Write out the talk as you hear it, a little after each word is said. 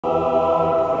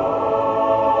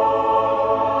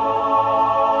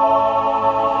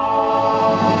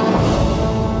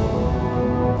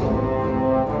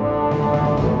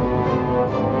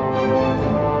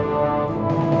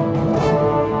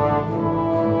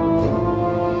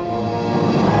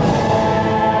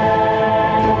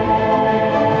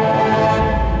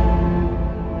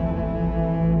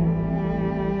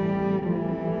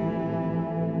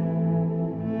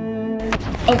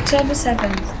October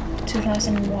 7th,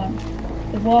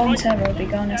 2001, the War on Terror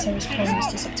began as a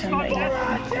response to September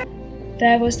 11th.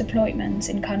 There was deployments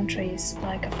in countries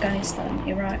like Afghanistan,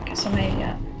 Iraq,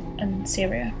 Somalia and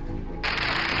Syria.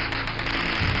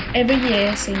 Every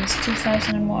year since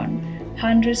 2001,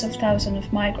 hundreds of thousands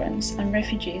of migrants and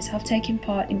refugees have taken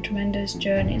part in tremendous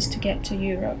journeys to get to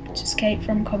Europe to escape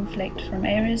from conflict from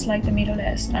areas like the Middle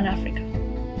East and Africa.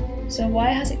 So why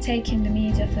has it taken the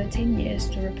media 13 years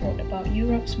to report about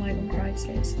Europe's migrant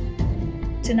crisis?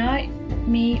 Tonight,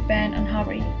 me, Ben and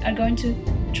Harry are going to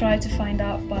try to find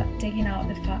out by digging out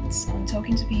the facts and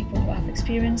talking to people who have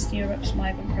experienced Europe's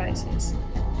migrant crisis.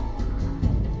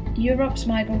 Europe's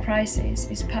migrant crisis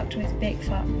is packed with big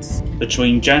facts.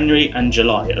 Between January and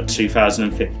July of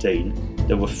 2015,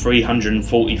 there were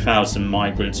 340,000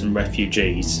 migrants and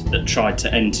refugees that tried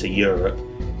to enter Europe.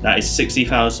 That is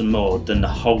 60,000 more than the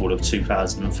whole of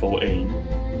 2014.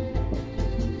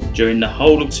 During the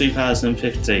whole of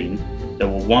 2015, there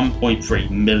were 1.3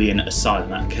 million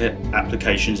asylum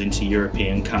applications into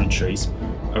European countries.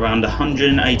 Around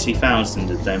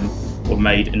 180,000 of them were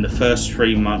made in the first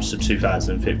 3 months of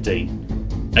 2015.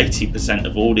 80%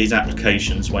 of all these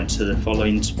applications went to the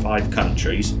following 5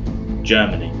 countries: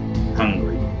 Germany,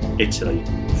 Hungary, Italy,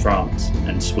 France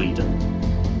and Sweden.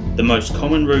 The most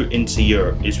common route into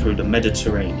Europe is through the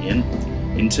Mediterranean.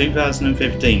 In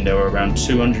 2015 there were around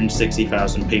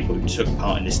 260,000 people who took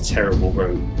part in this terrible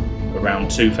route.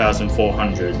 Around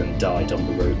 2,400 of them died on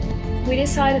the route. We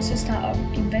decided to start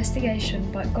an investigation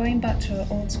by going back to our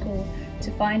old school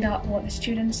to find out what the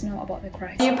students know about the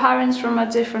crisis. Are your parents from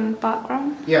a different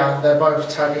background? Yeah, they're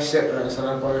both Turkish Cypriots and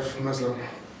they're both Muslim.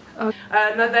 No,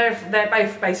 they're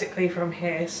both basically from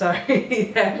here, so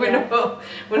yeah, we're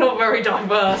not very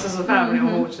diverse as a family,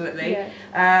 unfortunately. Yeah.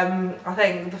 I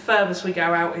think the furthest we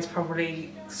go out is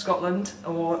probably Scotland,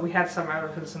 or we had some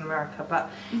relatives in America,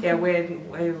 but yeah, we're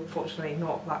unfortunately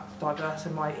not that diverse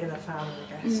in my inner family,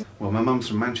 I guess. Well, my mum's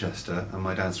from Manchester and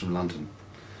my dad's from London,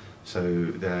 so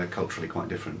they're culturally quite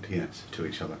different, yes, to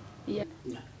each other. Yeah.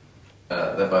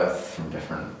 They're both from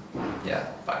different,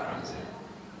 backgrounds.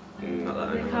 They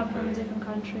come from a different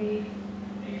country.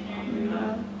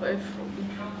 Both from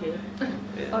here.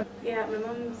 Yeah, my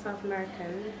mum's South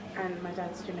American and my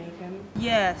dad's Jamaican.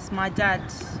 Yes, my dad.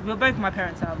 Well, both my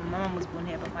parents are. My mum was born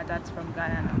here, but my dad's from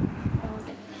Guyana.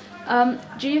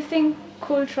 Do you think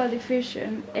cultural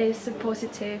diffusion is a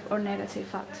positive or negative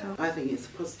factor? I think it's a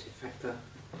positive factor.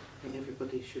 I think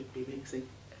everybody should be mixing.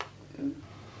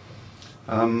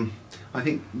 I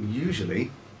think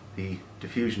usually the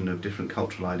diffusion of different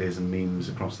cultural ideas and memes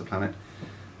across the planet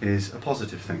is a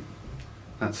positive thing.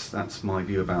 That's my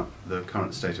view about the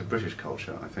current state of British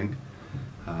culture, I think.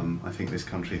 I think this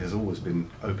country has always been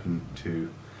open to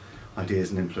ideas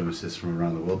and influences from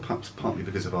around the world, perhaps partly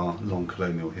because of our long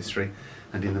colonial history,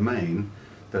 and in the main,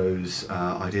 those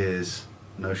ideas,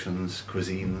 notions,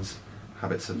 cuisines,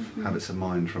 habits of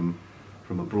mind from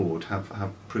abroad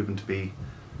have proven to be,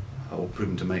 or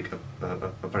proven to make a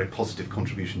very positive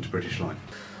contribution to British life.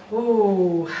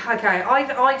 Oh, okay.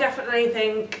 I definitely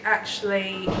think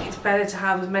actually it's better to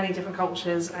have as many different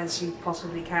cultures as you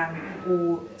possibly can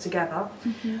all together,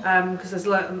 because there's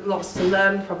lots to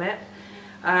learn from it,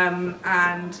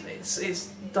 and it's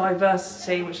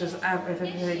diversity, which is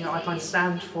everything that I kind of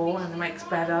stand for, and it makes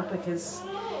better, because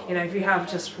if you have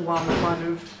just one kind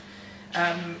of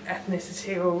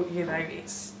ethnicity, or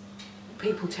it's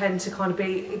people tend to kind of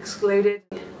be excluded.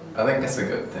 I think it's a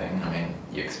good thing. I mean,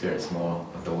 you experience more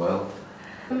of the world.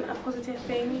 A positive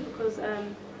thing, because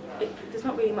there's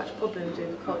not really much problems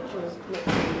with cultural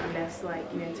mixing unless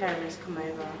terrorists come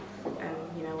over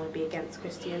and want to be against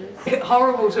Christians. It's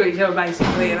horrible to each other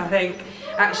basically, and I think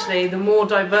actually the more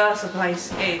diverse a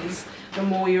place is, the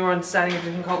more you're understanding of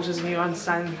different cultures and you're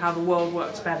understanding how the world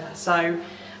works better. So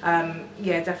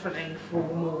yeah, definitely for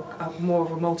more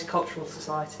of a multicultural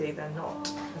society than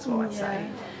not, is what I'd say.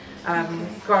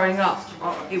 Growing up,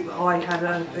 I had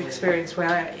an experience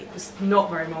where it was not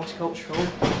very multicultural,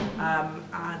 and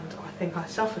I think I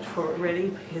suffered for it really,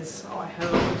 because I had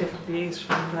a lot of different views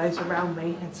from those around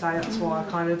me, and so that's why I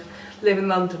kind of live in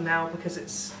London now, because it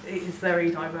is very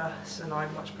diverse, and I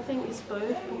think it's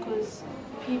both, because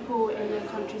people in their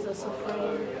countries are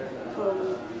suffering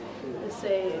from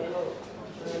say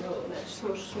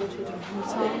shortage of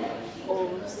water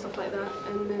or stuff like that,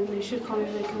 and then they should come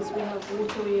over because we have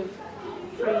water, we have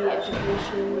free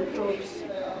education, jobs.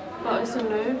 But I also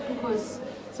know because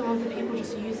some of the people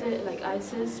just use it like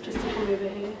ISIS just to come over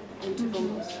here and to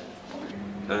bomb us.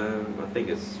 I think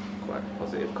it's quite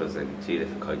positive because then two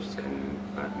different cultures can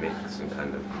mix and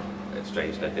kind of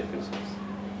exchange their differences.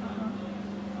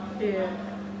 Yeah.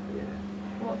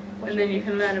 And then you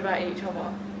can learn about each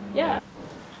other. Yeah.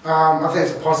 I think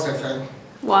it's a positive thing.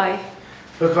 Why?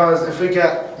 Because if we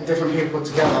get different people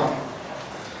together,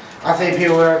 I think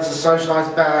people will be able to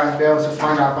socialise better and be able to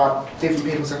find out about different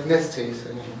people's ethnicities.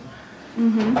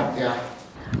 And, yeah.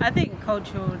 I think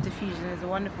cultural diffusion is a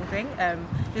wonderful thing.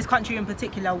 This country in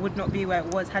particular would not be where it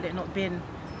was had it not been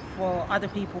for other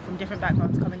people from different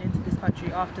backgrounds coming into this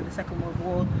country after the Second World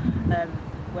War,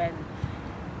 when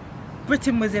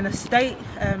Britain was in a state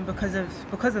because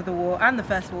of the war and the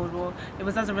First World War. It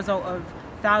was as a result of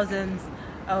thousands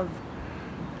of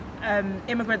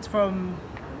immigrants from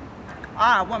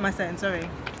what am I saying? Sorry.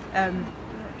 It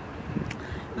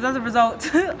was as a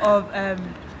result of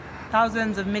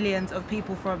thousands of millions of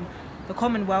people from the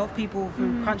Commonwealth, people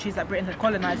from countries that Britain had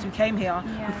colonised, who came here,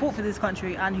 who fought for this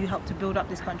country and who helped to build up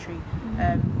this country.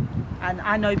 And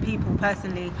I know people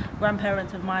personally,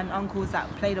 grandparents of mine, uncles, that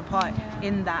played a part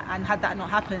in that, and had that not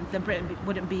happened, then Britain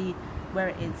wouldn't be where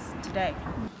it is today.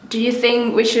 Do you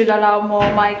think we should allow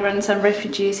more migrants and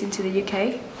refugees into the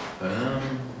UK?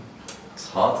 It's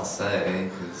hard to say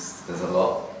because there's a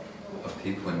lot of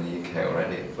people in the UK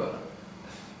already, but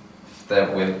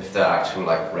if they're actual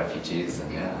like refugees,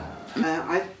 then yeah.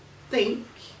 I think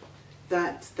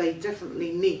that they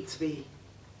definitely need to be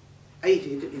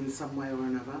aided in some way or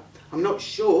another. I'm not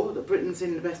sure that Britain's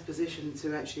in the best position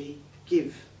to actually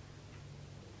give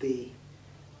the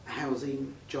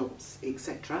housing, jobs,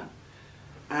 etc.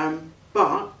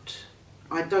 But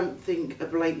I don't think a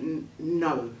blatant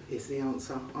no is the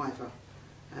answer either.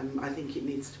 I think it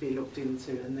needs to be looked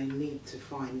into and they need to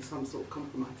find some sort of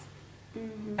compromise.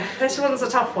 This one's a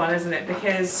tough one, isn't it?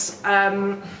 Because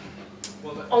on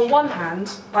one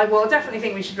hand, I definitely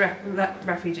think we should let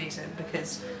refugees in,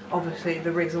 because obviously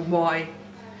the reason why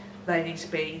they need to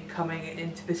be coming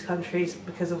into this country is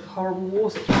because of horrible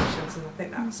war situations, and I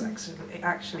think that's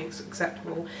actually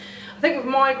acceptable. I think with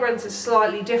migrants it's a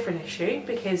slightly different issue,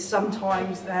 because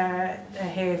sometimes they're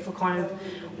here for kind of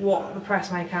what the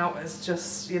press make out as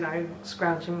just, you know,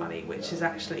 scrounging money, which is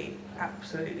actually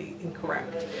absolutely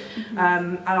incorrect.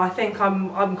 And I think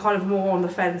I'm kind of more on the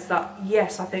fence that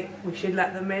yes, I think we should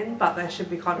let them in, but there should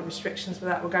be kind of restrictions for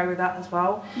that. We'll go with that as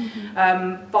well.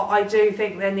 But I do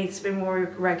think there needs to be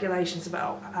more regulations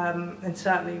about, and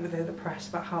certainly within the press,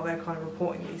 about how they're kind of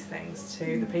reporting these things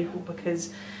to the people,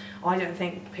 because I don't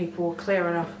think people are clear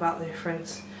enough about the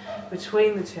difference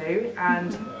between the two,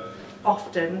 and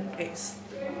often it's,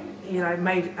 you know,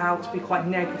 made out to be quite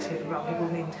negative about people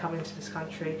needing to come into this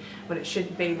country when it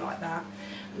shouldn't be like that.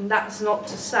 And that's not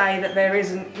to say that there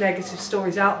isn't negative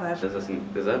stories out there.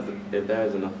 If there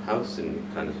is enough housing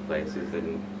kind of places,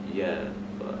 then yeah,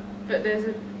 but there's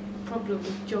a problem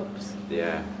with jobs.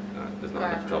 Yeah, there's not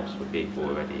enough jobs for people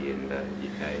already in the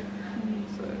UK,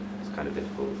 so it's kind of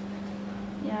difficult.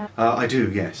 Yeah. I do,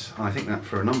 yes. I think that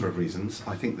for a number of reasons.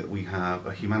 I think that we have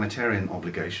a humanitarian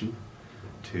obligation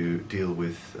to deal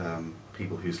with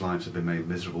people whose lives have been made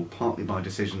miserable, partly by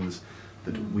decisions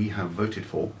that we have voted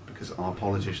for, because our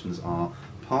politicians are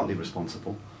partly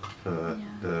responsible for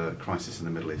the crisis in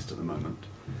the Middle East at the moment.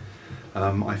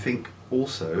 I think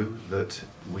also that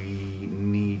we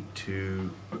need to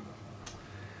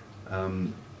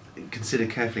consider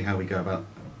carefully how we go about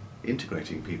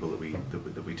integrating people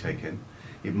that we take in.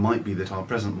 It might be that our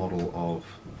present model of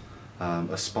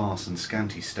a sparse and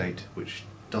scanty state, which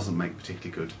doesn't make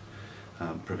particularly good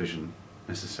provision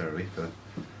necessarily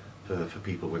for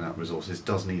people without resources,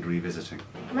 does need revisiting.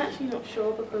 I'm actually not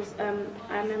sure, because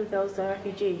I remember there was a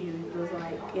refugee who was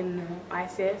like in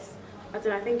ISIS. I don't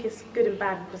know, I think it's good and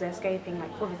bad because they're escaping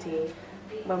like poverty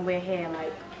when we're here,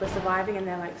 like we're surviving and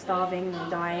they're like starving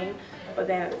and dying, but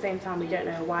then at the same time we don't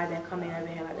know why they're coming over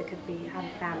here, like they could have a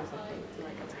plan or something to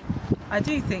like attack. I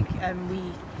do think we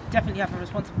definitely have a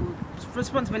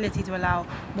responsibility to allow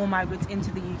more migrants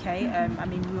into the UK. I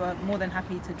mean, we were more than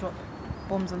happy to drop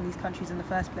bombs on these countries in the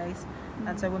first place,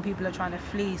 and so when people are trying to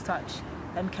flee such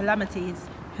calamities,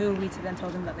 who are we to then tell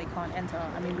them that they can't enter?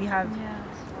 I mean, we have,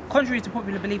 contrary to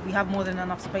popular belief, we have more than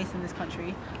enough space in this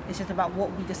country. It's just about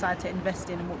what we decide to invest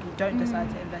in and what we don't decide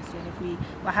to invest in. If we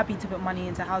were happy to put money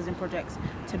into housing projects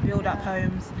to build up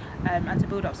homes and to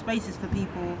build up spaces for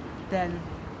people, then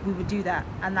we would do that,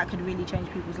 and that could really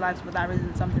change people's lives. But that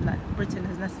isn't something that Britain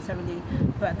has necessarily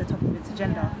put at the top of its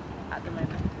agenda at the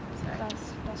moment. So.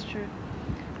 That's true.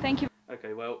 Thank you.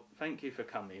 Okay, well, thank you for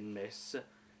coming, Miss.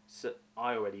 So,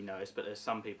 I already know this, but there's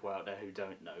some people out there who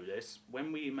don't know this.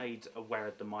 When were you made aware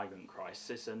of the migrant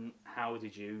crisis, and how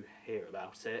did you hear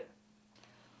about it?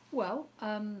 Well,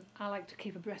 I like to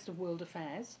keep abreast of world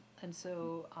affairs, and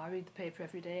so I read the paper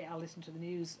every day, I listen to the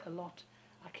news a lot,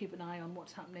 I keep an eye on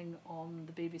what's happening on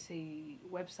the BBC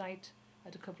website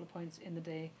at a couple of points in the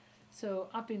day. So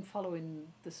I've been following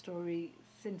the story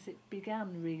since it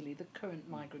began, really, the current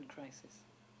migrant crisis.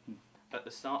 At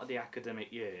the start of the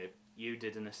academic year, you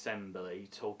did an assembly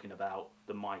talking about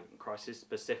the migrant crisis,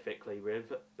 specifically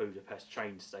with Budapest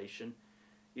train station.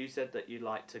 You said that you'd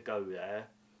like to go there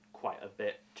quite a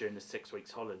bit during the 6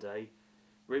 weeks holiday.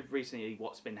 With recently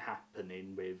what's been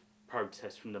happening with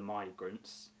protests from the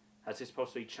migrants, has this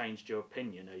possibly changed your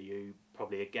opinion? Are you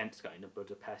probably against going to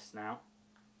Budapest now?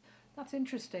 That's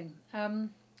interesting.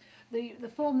 The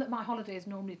form that my holidays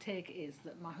normally take is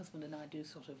that my husband and I do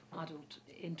sort of adult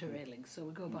interrailing, so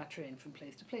we go by train from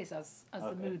place to place as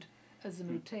the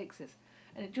mood takes us.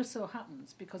 And it just so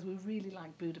happens, because we really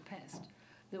like Budapest,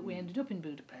 that we ended up in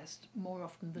Budapest more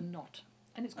often than not.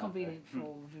 And it's convenient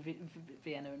for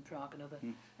Vienna and Prague and other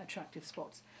attractive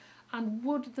spots. And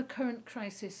would the current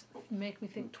crisis make me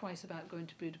think twice about going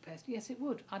to Budapest? Yes, it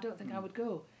would. I don't think I would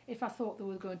go. If I thought there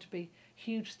were going to be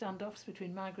huge standoffs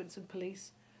between migrants and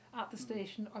police at the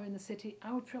station or in the city,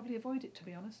 I would probably avoid it, to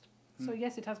be honest. So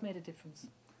yes, it has made a difference.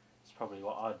 It's probably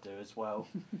what I'd do as well.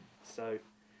 So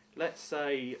let's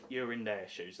say you're in their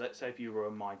shoes. Let's say if you were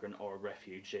a migrant or a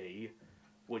refugee,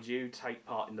 would you take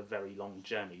part in the very long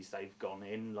journeys they've gone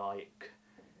in, like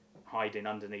hiding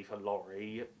underneath a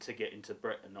lorry to get into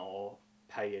Britain, or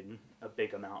paying a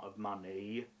big amount of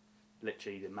money,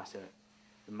 literally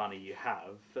the money you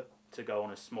have, to go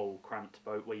on a small cramped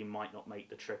boat where you might not make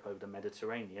the trip over the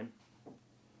Mediterranean?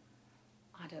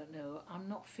 I don't know. I'm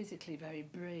not physically very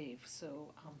brave,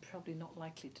 so I'm probably not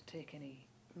likely to take any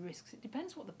risks. It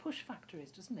depends what the push factor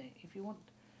is, doesn't it? If you want,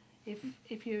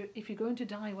 if you're going to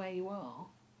die where you are,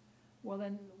 well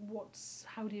then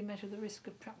how do you measure the risk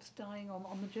of perhaps dying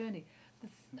on the journey?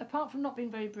 Apart from not being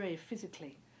very brave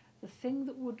physically, the thing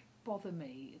that would bother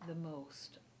me the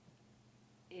most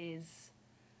is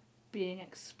being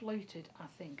exploited. I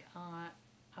think I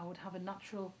would have a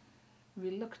natural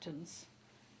reluctance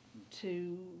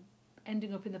to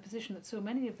ending up in the position that so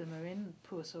many of them are in,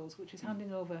 poor souls, which is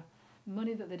handing over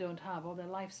money that they don't have or their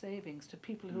life savings to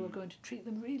people who are going to treat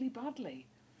them really badly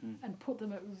and put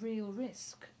them at real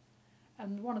risk.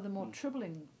 And one of the more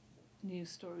troubling news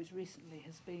stories recently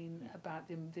has been about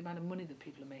the amount of money that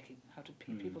people are making out of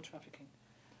people trafficking.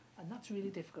 And that's really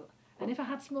difficult. And if I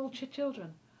had small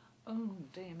children, oh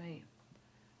dear me,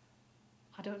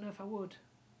 I don't know if I would.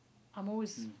 I'm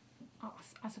always,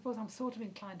 I suppose I'm sort of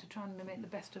inclined to try and make the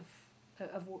best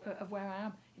of where I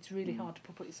am. It's really hard to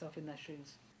put yourself in their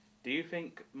shoes. Do you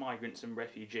think migrants and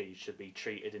refugees should be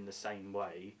treated in the same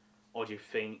way, or do you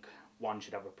think one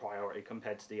should have a priority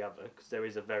compared to the other? Because there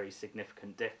is a very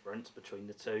significant difference between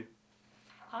the two.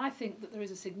 I think that there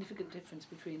is a significant difference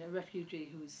between a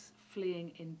refugee who is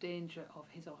fleeing in danger of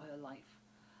his or her life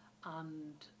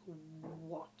and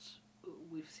what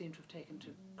we seem to have taken to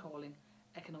calling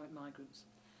economic migrants.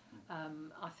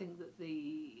 I think that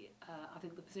the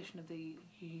position of the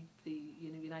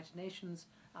United Nations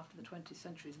after the 20th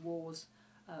century's wars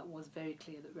was very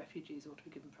clear that refugees ought to be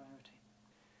given priority.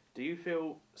 Do you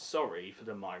feel sorry for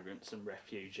the migrants and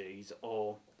refugees,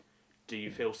 or do you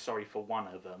feel sorry for one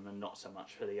of them and not so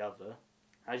much for the other?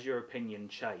 Has your opinion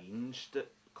changed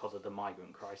because of the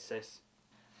migrant crisis?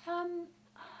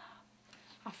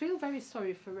 I feel very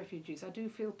sorry for refugees. I do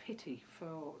feel pity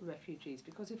for refugees,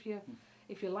 because if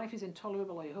your life is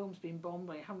intolerable, or your home's been bombed,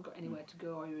 or you haven't got anywhere to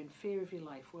go, or you're in fear of your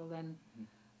life, well then,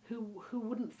 who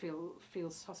wouldn't feel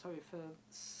so sorry for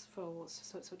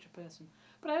such a person?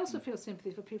 But I also feel sympathy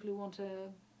for people who want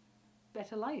a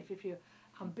better life. If you're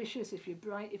ambitious, if you're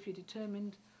bright, if you're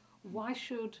determined, why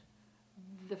should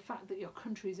the fact that your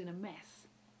country is in a mess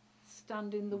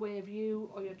stand in the way of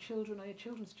you or your children or your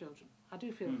children's children? I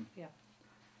do feel, yeah.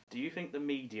 Do you think the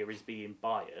media is being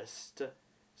biased?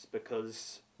 It's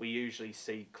because we usually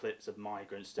see clips of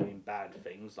migrants doing bad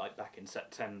things, like back in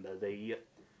September, the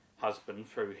husband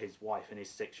threw his wife and his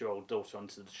 6-year-old daughter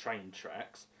onto the train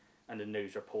tracks, and the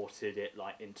news reported it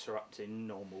like interrupting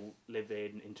normal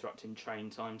living, interrupting train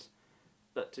times.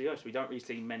 But to be honest, we don't really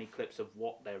see many clips of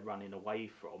what they're running away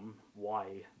from, why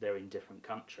they're in different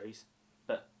countries.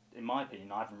 But in my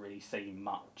opinion, I haven't really seen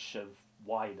much of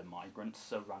why the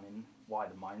migrants are running why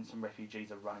the migrants and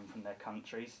refugees are running from their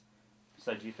countries.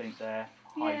 So do you think they're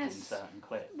hiding certain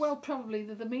clips? Well, probably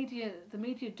the media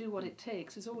do what it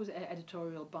takes. There's always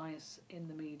editorial bias in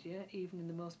the media, even in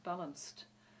the most balanced.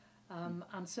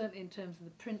 And certainly in terms of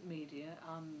the print media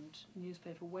and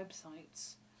newspaper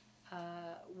websites,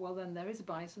 well then there is a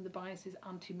bias, and the bias is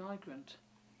anti-migrant.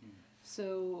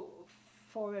 So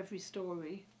for every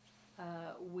story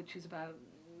which is about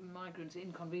migrants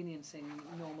inconveniencing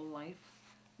normal life,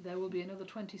 there will be another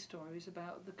 20 stories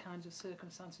about the kinds of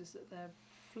circumstances that they're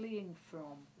fleeing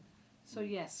from. So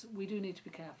yes, we do need to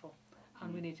be careful,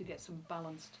 and we need to get some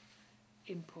balanced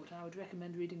input. I would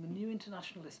recommend reading the New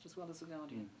Internationalist as well as The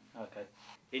Guardian. Okay.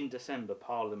 In December,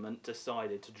 Parliament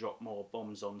decided to drop more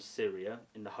bombs on Syria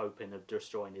in the hoping of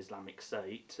destroying Islamic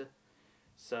State.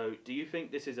 So do you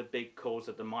think this is a big cause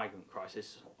of the migrant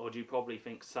crisis, or do you probably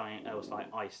think something else like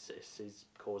ISIS is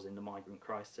causing the migrant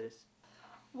crisis?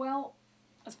 Well,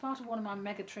 as part of one of my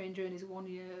mega train journeys one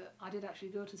year, I did actually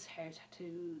go to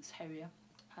Syria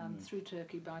through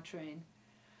Turkey by train.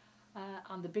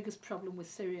 And the biggest problem with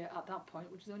Syria at that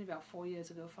point, which was only about 5 years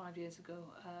ago,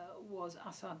 was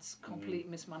Assad's complete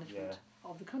mismanagement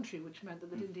of the country, which meant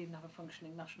that they didn't even have a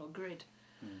functioning national grid.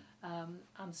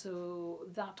 And so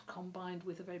that, combined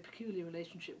with a very peculiar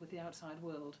relationship with the outside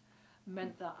world,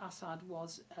 meant that Assad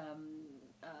was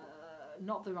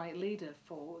not the right leader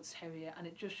for Syria, and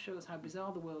it just shows how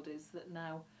bizarre the world is that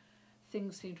now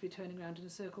things seem to be turning around in a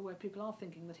circle where people are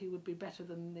thinking that he would be better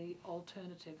than the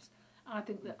alternatives. I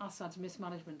think that Assad's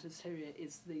mismanagement of Syria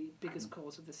is the biggest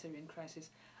cause of the Syrian crisis,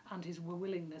 and his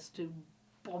willingness to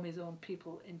bomb his own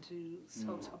people into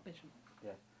submission.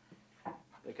 Yeah.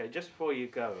 Okay, just before you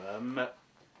go,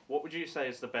 what would you say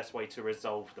is the best way to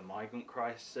resolve the migrant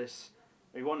crisis?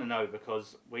 We want to know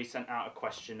because we sent out a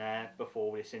questionnaire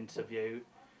before this interview,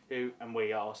 and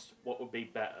we asked what would be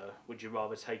better. Would you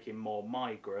rather take in more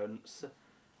migrants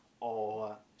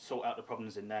or sort out the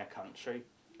problems in their country?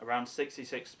 Around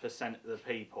 66% of the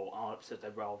people answered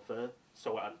they'd rather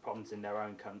sort out the problems in their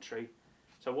own country.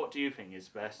 So what do you think is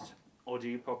best? Or do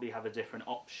you probably have a different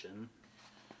option?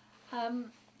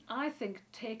 I think,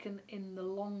 taken in the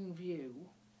long view,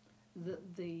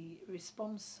 that the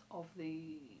response of the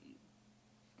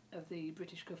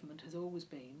British government has always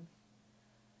been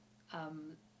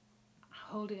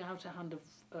holding out a hand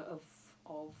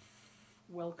of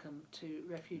welcome to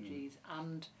refugees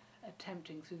and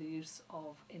attempting through the use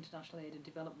of international aid and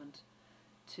development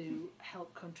to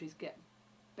help countries get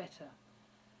better.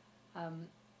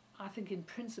 I think in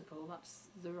principle that's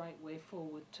the right way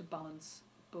forward to balance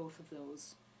both of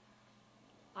those.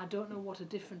 I don't know what a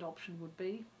different option would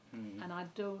be, and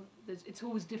it's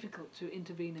always difficult to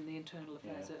intervene in the internal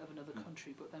affairs of another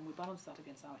country, but then we balance that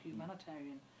against our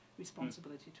humanitarian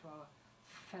responsibility to our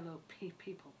fellow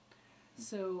people.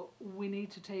 So we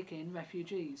need to take in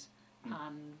refugees,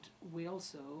 and we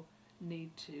also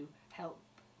need to help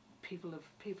people of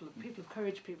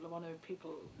courage, people of honour,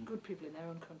 good people in their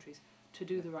own countries to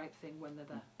do the right thing when they're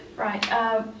there. Right.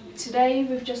 Today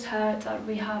we've just heard that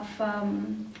we have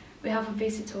a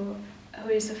visitor who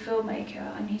is a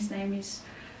filmmaker, and his name is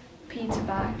Peter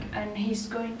Back, and he's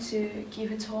going to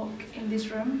give a talk in this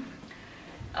room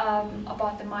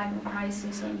about the migrant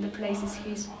crisis and the places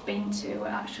he's been to.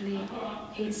 Actually,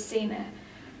 he's seen it.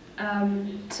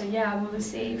 So yeah, we will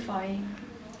see if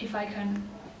I can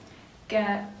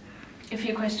get a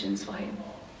few questions for him.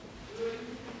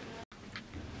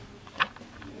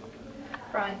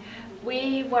 Right,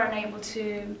 we weren't able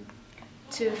to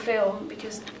film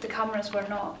because the cameras were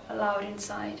not allowed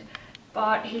inside,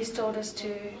 but he's told us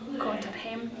to contact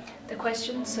him the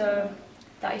questions, so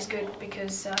that is good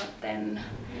because then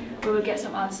we will get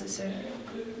some answers soon.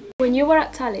 When you were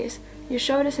at Talis, you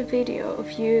showed us a video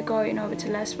of you going over to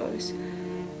Lesbos.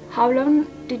 How long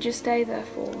did you stay there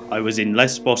for? I was in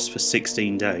Lesbos for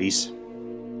 16 days.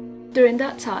 During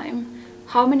that time,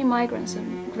 how many migrants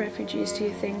and refugees do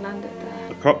you think landed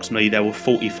there? Approximately there were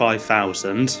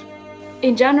 45,000.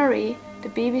 In January, the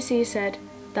BBC said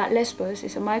that Lesbos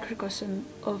is a microcosm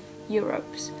of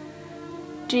Europe's.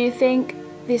 Do you think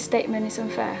this statement is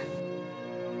unfair?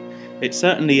 It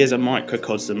certainly is a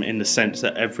microcosm in the sense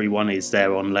that everyone is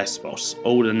there on Lesbos.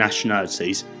 All the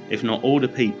nationalities, if not all the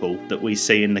people that we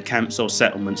see in the camps or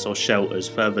settlements or shelters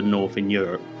further north in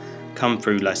Europe, come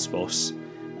through Lesbos,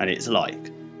 and it's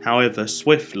like. However,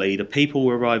 swiftly, the people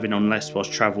arriving on Lesbos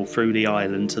travel through the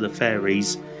island to the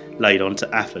ferries laid on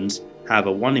to Athens.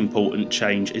 However, one important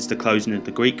change is the closing of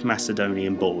the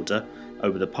Greek-Macedonian border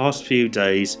over the past few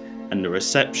days and the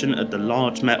reception of the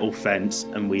large metal fence,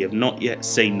 and we have not yet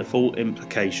seen the full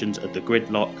implications of the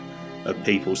gridlock of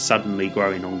people suddenly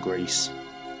growing on Greece.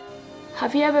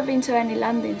 Have you ever been to any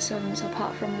landing zones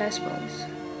apart from Lesbos?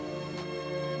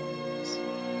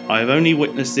 I have only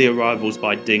witnessed the arrivals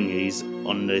by dinghies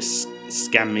on this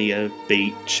Skamia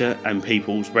beach and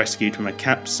people rescued from a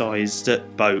capsized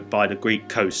boat by the Greek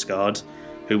Coast Guard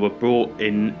who were brought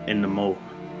in the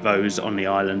Moldvos on the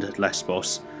island of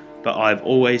Lesbos, but I have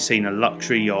always seen a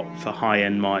luxury yacht for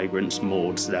high-end migrants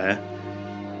moored there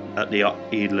at the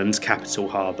island's capital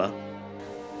harbour.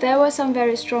 There were some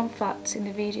very strong facts in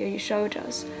the video you showed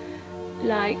us,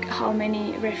 like how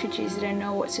many refugees didn't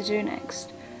know what to do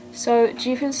next. So, do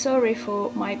you feel sorry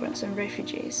for migrants and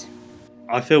refugees?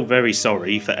 I feel very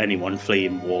sorry for anyone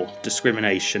fleeing war,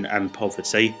 discrimination and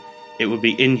poverty. It would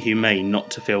be inhumane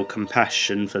not to feel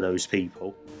compassion for those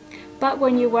people. But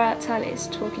when you were at Talis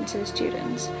talking to the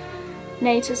students,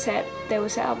 NATO said they will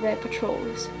set up their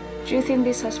patrols. Do you think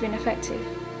this has been effective?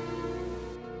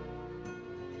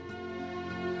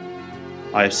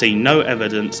 I have seen no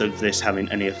evidence of this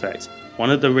having any effect. One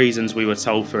of the reasons we were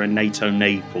told for a NATO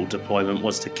naval deployment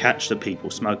was to catch the people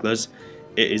smugglers.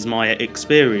 It is my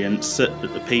experience that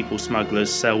the people smugglers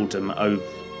seldom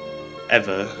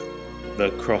ever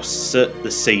cross the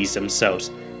seas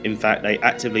themselves. In fact, they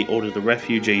actively order the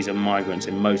refugees and migrants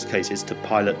in most cases to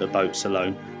pilot the boats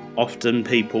alone. Often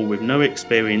people with no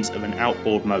experience of an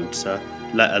outboard motor,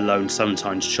 let alone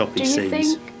sometimes choppy seas. Do you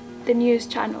think the news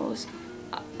channels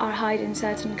are hiding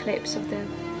certain clips of the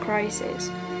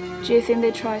crisis? Do you think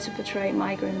they try to portray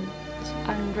migrants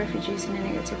and refugees in a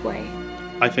negative way?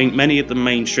 I think many of the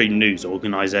mainstream news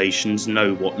organisations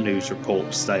know what news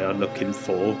reports they are looking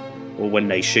for, or when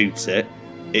they shoot it.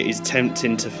 It is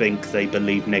tempting to think they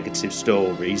believe negative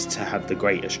stories to have the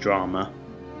greatest drama.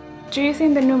 Do you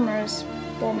think the numerous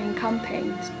bombing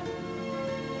campaigns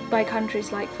by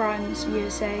countries like France,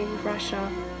 USA,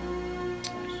 Russia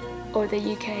or the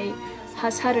UK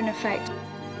has had an effect?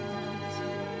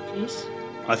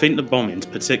 I think the bombings,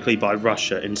 particularly by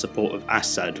Russia in support of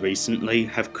Assad recently,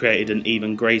 have created an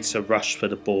even greater rush for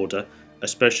the border,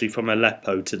 especially from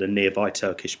Aleppo to the nearby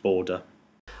Turkish border.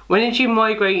 When did you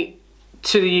migrate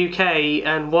to the UK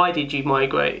and why did you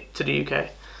migrate to the UK?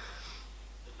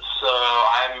 So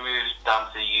I moved down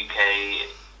to the UK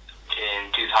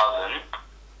in 2000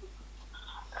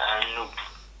 and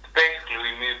basically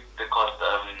we moved because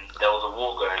there was a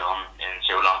war going on in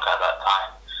Sri Lanka at that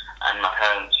time. And my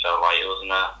parents felt like it was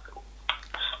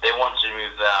they wanted to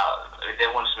move out. They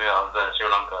wanted to move out of Sri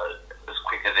Lanka as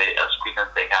quick as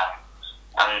they can.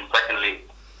 And secondly,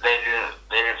 they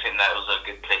didn't think that it was a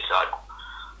good place like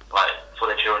for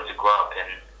the children to grow up in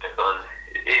because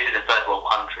it is a third world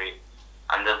country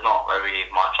and there's not very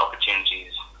much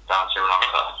opportunities down Sri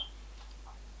Lanka.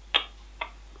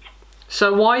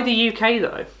 So why the UK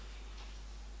though?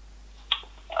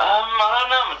 I don't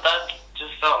know. My dad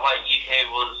just felt like UK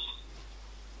was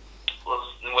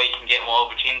the way you can get more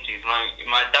opportunities. In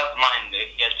my dad's mind,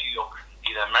 he had two options,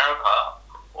 either America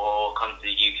or come to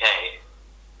the UK.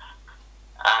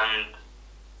 And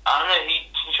I don't know, he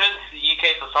chose the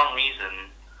UK for some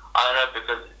reason. I don't know,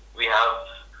 because we have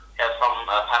some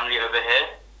family over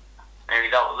here. Maybe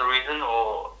that was the reason,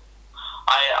 or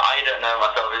I don't know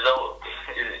myself.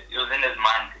 It was in his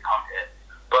mind to come here.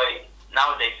 But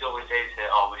nowadays he always says here,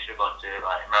 oh, we should have gone to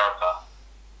like America.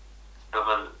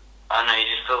 Because I don't know, he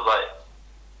just feels like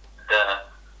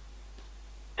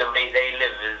the way they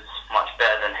live is much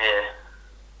better than here.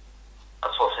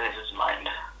 That's what's in his mind.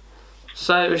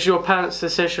 So it was your parents'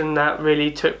 decision that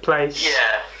really took place?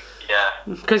 Yeah.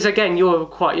 Because again, you were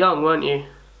quite young, weren't you?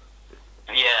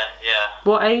 Yeah.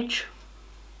 What age?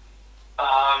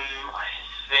 I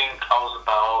think I was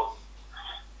about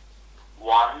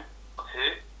 1 or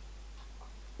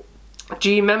 2. Do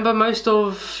you remember most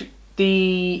of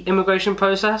the immigration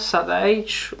process at that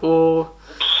age, or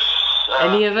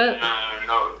any of it?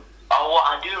 No. Oh,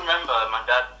 I do remember my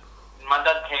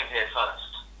dad came here first.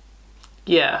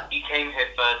 Yeah. He came here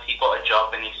first, he got a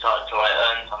job and he started to like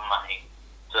earn some money.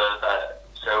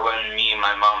 So when me and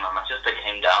my mum and my sister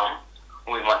came down,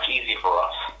 it was much easier for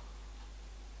us.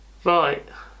 Right.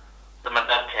 So my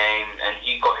dad came and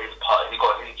he got his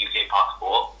UK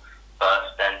passport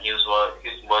first, then he was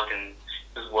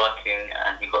working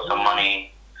and he got some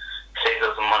money, saved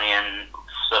us some money and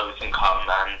so we can come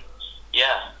and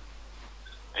yeah.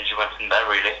 And she went from there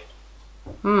really.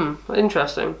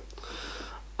 Interesting.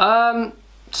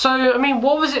 So I mean,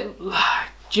 what was it?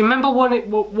 Do you remember what it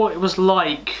was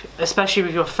like, especially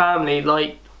with your family,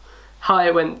 like how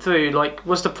it went through? Like,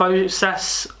 was the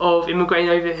process of immigrating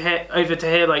over to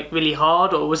here like really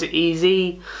hard, or was it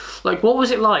easy? Like, what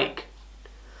was it like?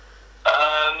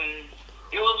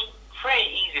 It was pretty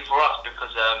easy for us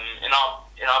because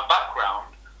in our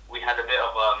background we had a bit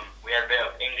of we had a bit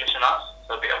of English in us,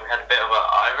 so we had a bit of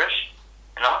Irish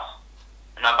in us,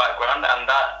 in our background, and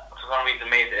that for some reason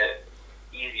made it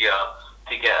easier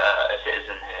to get a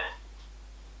citizen here.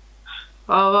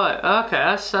 Oh right, okay,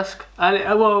 that's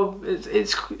well,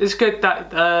 it's good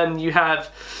that you have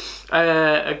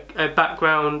a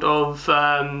background of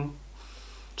some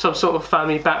sort of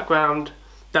family background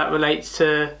that relates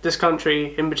to this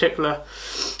country in particular.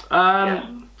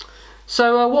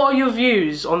 So what are your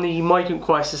views on the migrant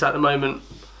crisis at the moment?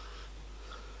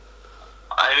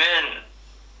 I mean,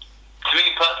 to me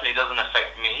personally, it doesn't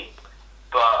affect me,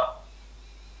 but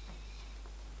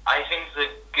I think it's a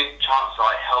good chance to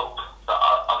like help the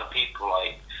other people.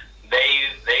 Like they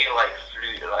like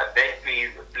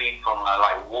flee from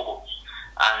like wars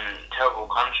and terrible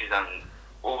countries, and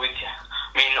all we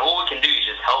can do is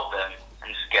just help them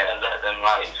and just let them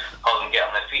help them get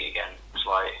on their feet again. Just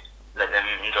like let them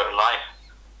enjoy life.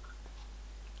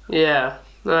 Yeah,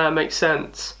 that makes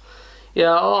sense.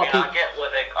 Yeah, I get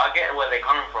where they're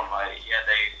coming from. Like, yeah,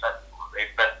 they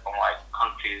fled from like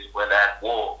countries where they had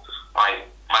war. My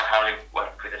family went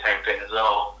through the same thing as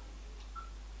well.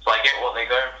 So I get what they're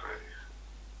going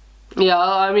through. Yeah,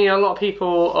 I mean, a lot of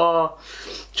people are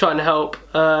trying to help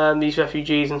these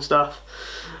refugees and stuff.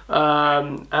 I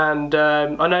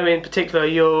know in particular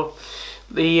you're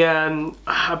the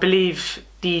I believe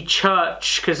the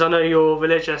church, because I know you're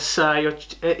religious.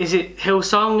 Is it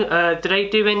Hillsong? Do they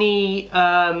do any?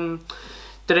 Do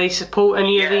they support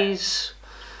any of these?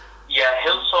 Yeah,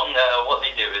 Hillsong. What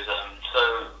they do is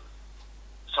so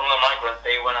some of the migrants,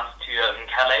 they went up to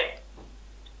Calais.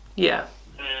 Yeah.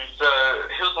 So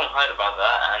Hillsong heard about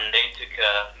that, and they took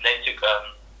a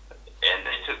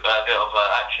bit of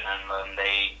action, and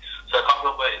so a couple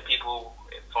of people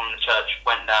from the church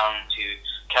went down to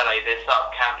Calais. They set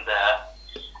up camp there,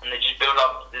 and they just built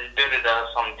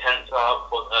some tents up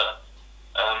for the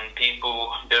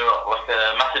people. Built up like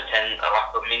a massive tent,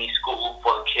 like a mini school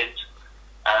for the kids.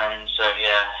 And so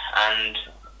yeah, and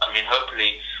I mean,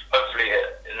 hopefully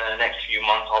in the next few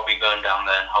months I'll be going down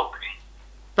there and helping.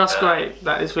 That's great.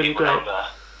 That is really great.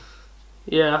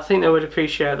 Yeah, I think they would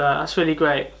appreciate that. That's really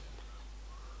great.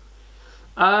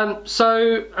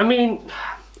 So, I mean,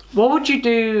 what would you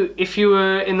do if you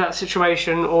were in that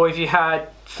situation, or if you had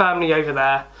family over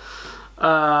there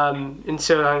in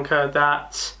Sri Lanka,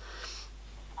 that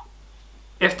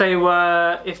if they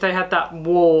had that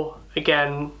war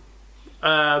again,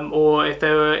 or if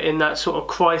they were in that sort of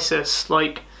crisis,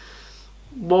 like,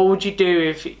 what would you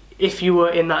do if you were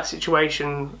in that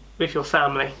situation with your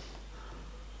family?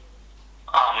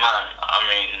 Oh man, I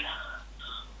mean,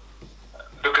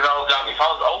 because I was young, if I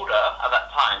was older at that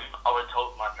time, I would have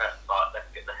told my parents, like, let's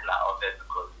get the hell out of it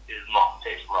because it is not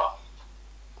safe for us.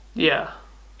 Yeah.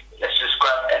 Let's just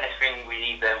grab anything we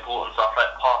need, the important stuff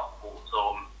like passports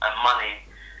and money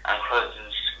and clothes, and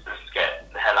just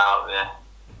get the hell out of there.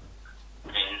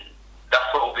 I mean, that's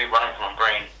what will be running from my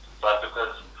brain. But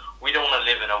because we don't want to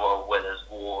live in a world where there's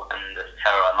war and there's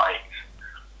terror, and like,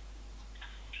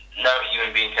 no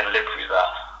human being can live through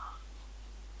that.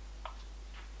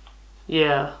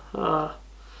 Yeah.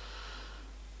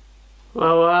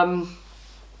 Well,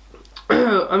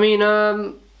 I mean,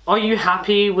 are you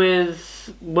happy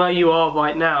with where you are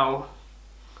right now?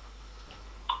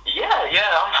 Yeah,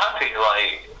 I'm happy.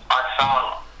 Like, I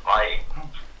found, like,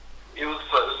 it was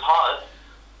hard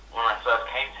when I first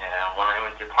came here, and when I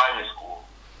went to primary school.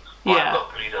 I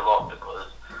got bullied a lot because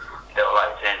they were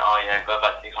like saying, oh yeah, go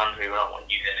back to your country, we don't want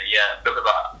you here. Yeah, because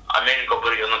I mainly got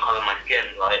bullied on the colour of my skin,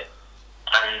 like,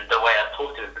 and the way I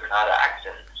talked to it, because I had an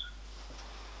accent.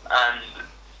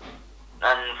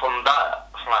 And from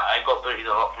that, I got bullied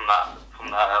a lot from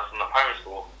the primary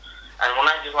school. And when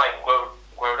I just like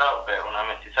growed out a bit when I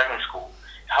went to secondary school,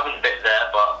 it happened a bit there,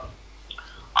 but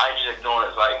I just ignored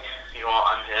it. It's like, you know what,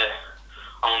 I'm here,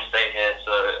 I want to stay here,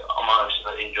 so I might just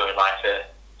enjoy life here.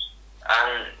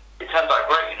 And it turned out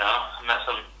great, you know. I met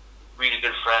some really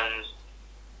good friends,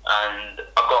 and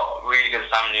I've got really good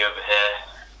family over here,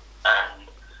 and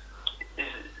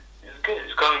it's good.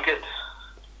 It's going good.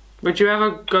 Would you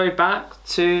ever go back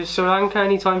to Sri Lanka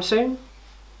anytime soon?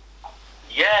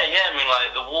 Yeah. I mean,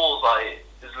 like, the war's like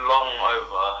is long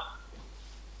over,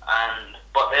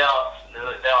 but there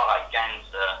are like gangs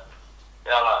there.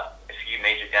 There are like a few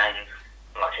major gangs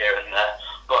like here and there.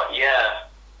 But yeah,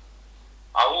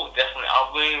 I will definitely.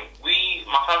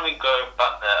 My family go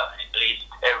back there at least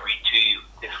every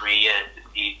 2 to 3 years to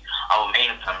see our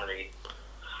main family.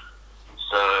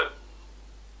 So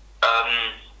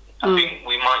I think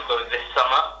we might go this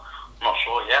summer. I'm not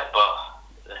sure yet, but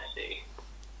let's see.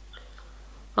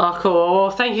 Oh, cool.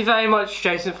 Well, thank you very much,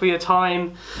 Jason, for your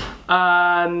time.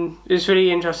 It's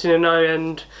really interesting to know,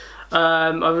 and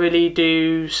I really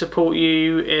do support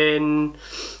you in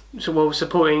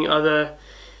supporting other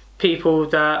people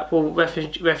that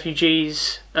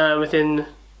refugees within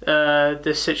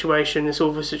this situation, this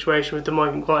awful situation with the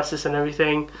migrant crisis and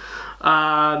everything.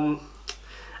 And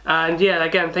yeah,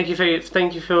 again, thank you for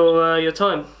your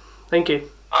time. Thank you.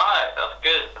 Alright, that's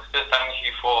good. Thank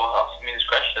you for asking me these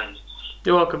questions.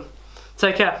 You're welcome.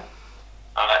 Take care.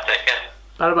 Alright, take care.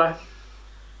 Bye bye.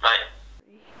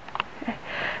 Bye.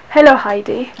 Hello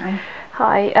Heidi. Hi.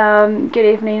 Hi, good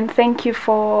evening. Thank you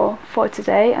for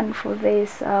today and for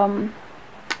this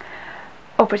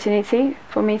opportunity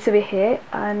for me to be here,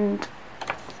 and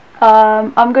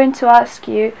I'm going to ask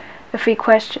you a few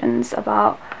questions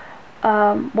about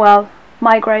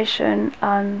migration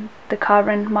and the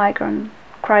current migrant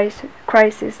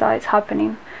crisis that is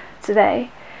happening today.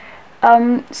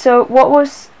 So what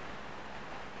was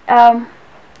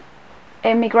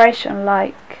immigration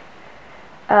like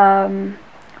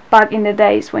back in the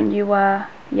days when you were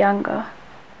younger,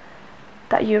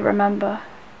 that you remember?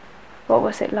 What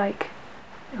was it like?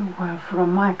 Well,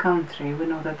 from my country, we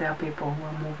know that there are people who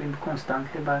are moving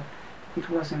constantly, but it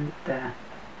wasn't the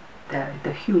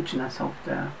hugeness of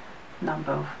the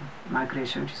number of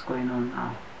migration which is going on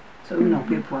now. So you know,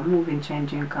 people are moving,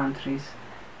 changing countries,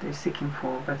 they're seeking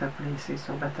for better places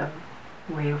or better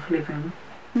way of living,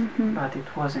 but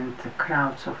it wasn't the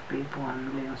crowds of people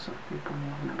and millions of people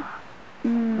moving about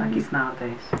like it's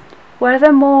nowadays. Were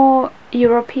there more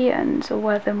Europeans, or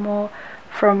were there more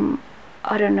from,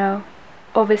 I don't know,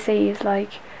 overseas,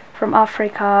 like from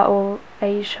Africa or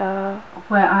Asia?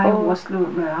 Where I was,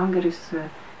 Hungary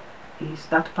is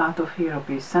that part of Europe,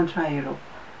 is Central Europe.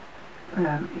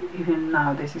 Even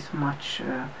now this is much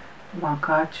one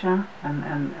culture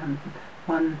and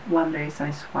one race, and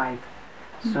it's white.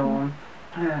 So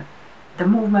the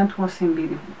movement was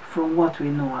from what we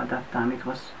know at that time, it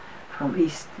was from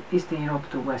Eastern Europe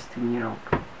to Western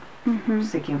Europe,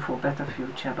 seeking for better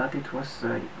future, but it was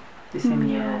the same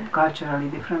Europe, culturally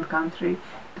different country,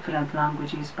 different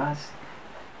languages, but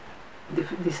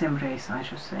the same race, I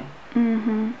should say.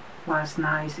 Was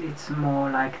nice. It's more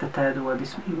like the third world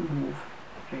is move,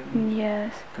 really.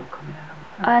 Yes. To come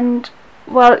around. And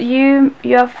well,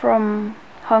 you're from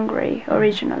Hungary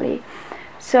originally,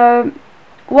 so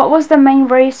what was the main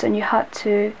reason you had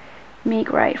to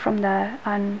migrate from there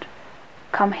and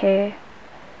come here?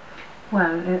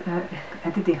 Well, I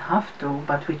didn't have to,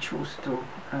 but we chose to.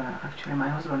 Actually, my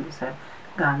husband is a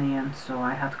Ghanaian, so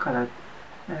I had colored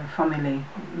family,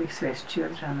 mixed race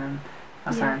children, and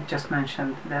as I just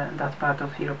mentioned, that part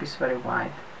of Europe is very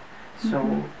wide.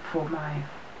 So for my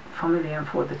family and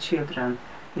for the children,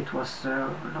 it was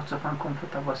lots of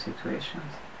uncomfortable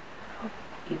situations.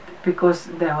 Because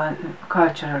there were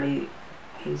culturally,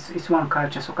 it's one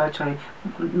culture, so culturally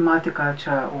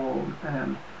multicultural, or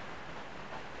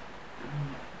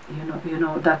you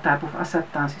know that type of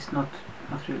acceptance is not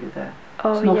really there.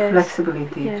 There's no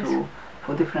flexibility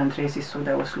for different races, so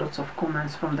there was lots of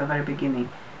comments from the very beginning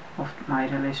of my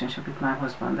relationship with my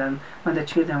husband. And when the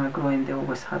children were growing, they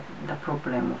always had the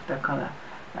problem of the color.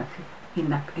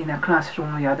 Like in a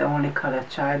classroom, you are the only colored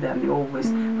child, and you always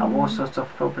have all sorts of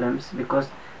problems because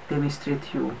they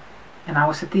mistreat you. And I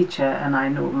was a teacher, and I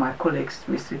know my colleagues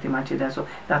mistreating my children, so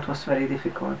that was very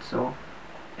difficult. So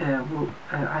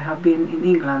I have been in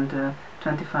England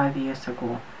 25 years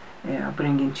ago,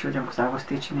 bringing children, because I was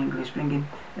teaching English, bringing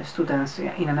students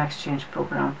in an exchange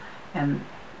program, and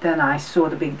then I saw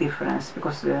the big difference,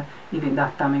 because even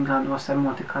that time England was a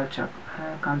multicultural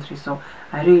country, so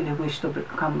I really wished to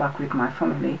come back with my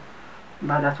family,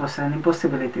 but that was an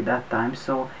impossibility that time.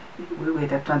 So we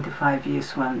waited 25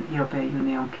 years when European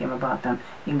Union came about and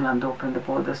England opened the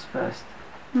borders first.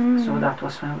 So that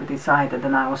was when we decided,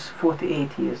 and I was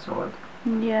 48 years old.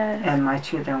 Yes. And my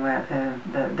children were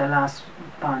the last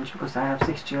bunch, because I have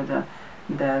 6 children.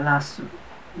 The last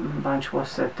bunch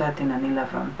was 13 and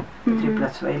 11. The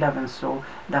triplets were 11, so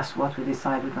that's what we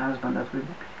decided with my husband, that we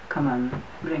come and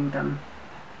bring them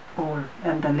all.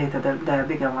 And then later the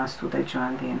bigger ones too, they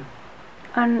joined in.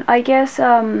 And I guess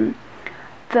the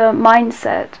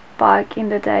mindset back in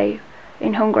the day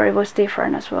in Hungary was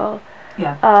different as well.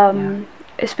 Yeah.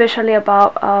 Especially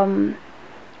about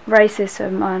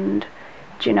racism and,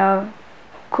 you know,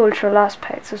 cultural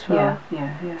aspects as well.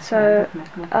 Yeah. So,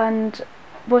 definitely. and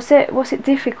was it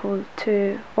difficult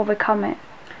to overcome it,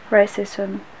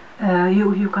 racism?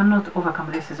 You cannot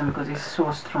overcome racism because it's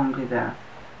so strongly there.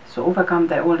 So overcome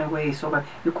the only way is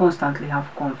you constantly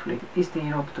have conflict, Eastern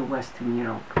Europe to Western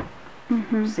Europe,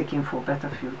 seeking for better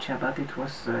future. But it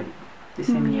was the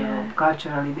same Europe,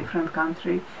 culturally different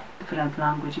country, different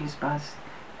languages, but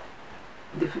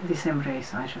the same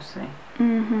race, I should say.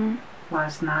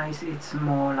 Was nice. It's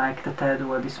more like the third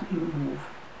world is move,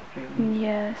 really.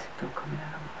 Yes. To come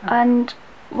around. And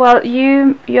well,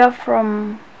 you are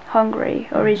from Hungary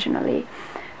originally,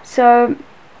 so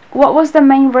what was the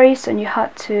main reason you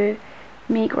had to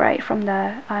migrate from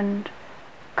there and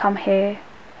come here?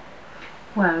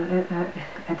 Well,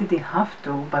 I didn't have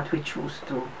to, but we chose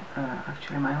to.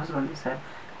 Actually, my husband is a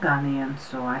Ghanaian,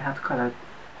 so I had colored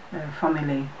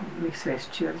family, mixed race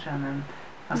children, and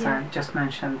as I just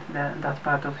mentioned, that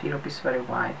part of Europe is very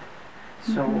wide.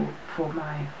 So for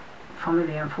my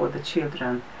family and for the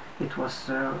children, it was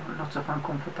lots of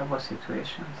uncomfortable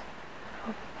situations.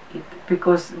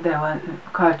 Because there were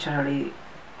culturally,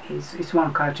 it's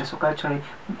one culture, so culturally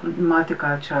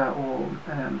multicultural, or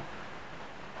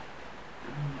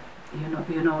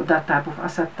you know that type of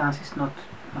acceptance is not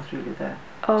really there.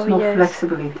 There's no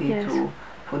flexibility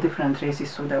for different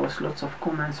races, so there was lots of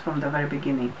comments from the very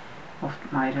beginning of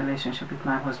my relationship with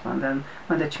my husband. And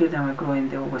when the children were growing,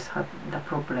 they always had the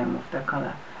problem of the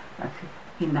color. Like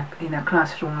in a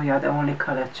classroom, you are the only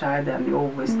colored child, and you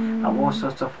always have all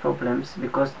sorts of problems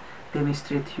because they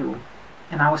mistreat you.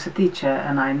 And I was a teacher,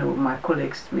 and I know my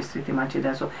colleagues mistreating my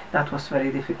children, so that was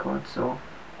very difficult. So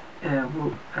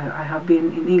I have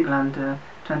been in England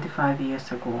 25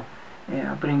 years ago,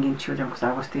 bringing children, because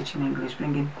I was teaching English,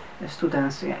 bringing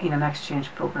students in an exchange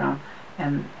program,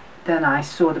 and then I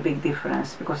saw the big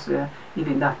difference, because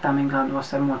even that time England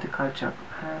was a multicultural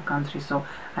country, so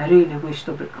I really wished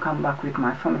to come back with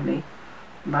my family,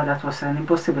 but that was an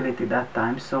impossibility that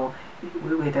time. So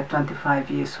we waited 25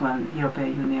 years when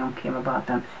European Union came about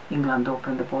and England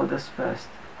opened the borders first.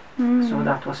 So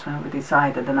that was when we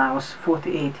decided, and I was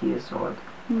 48 years old.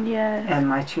 And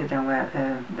my children were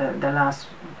the last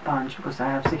bunch, because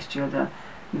I have 6 children.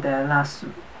 The last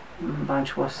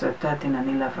bunch was 13 and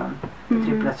 11. The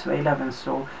triplets were 11,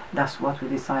 so that's what we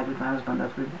decided with my husband,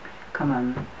 that we come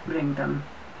and bring them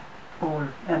all.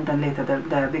 And then later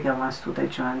the bigger ones too, they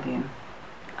joined in.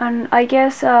 And I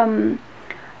guess the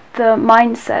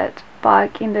mindset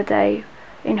back in the day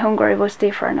in Hungary was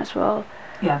different as well.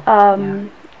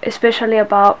 Especially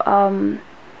about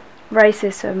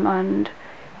racism and,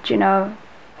 you know,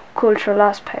 cultural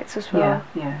aspects as well.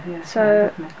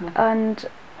 So, and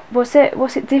was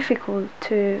it difficult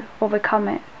to overcome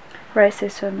it,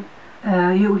 racism?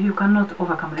 You cannot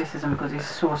overcome racism because it's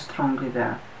so strongly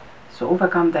there. So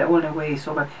overcome the only way is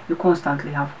you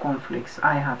constantly have conflicts.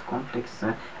 I had conflicts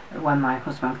when my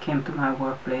husband came to my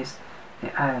workplace.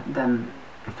 Then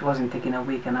it wasn't taking a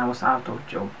week and I was out of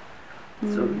job.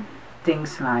 So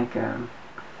things like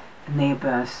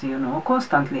neighbors, you know,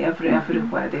 constantly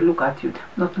everywhere they look at you,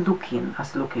 not looking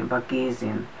as looking, but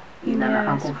gazing in an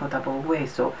uncomfortable way.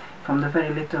 So from the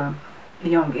very little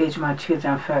young age, my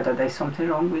children felt that there's something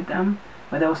wrong with them,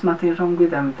 but there was nothing wrong with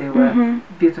them. They were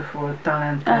beautiful,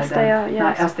 talented, as they are.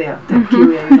 As they are. Thank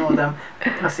you. You know them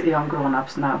as young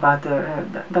grown-ups now, but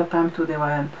that time too, there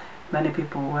were many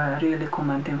people were really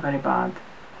commenting very bad.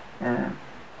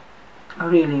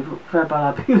 Really verbal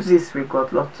abuses. We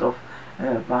got lots of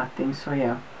bad things. So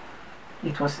yeah,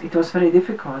 it was very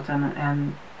difficult,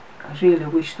 and I really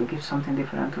wish to give something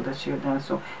different to the children.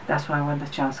 So that's why when the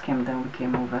chance came, then we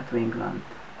came over to England,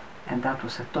 and that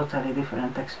was a totally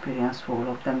different experience for all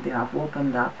of them. They have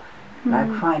opened up, like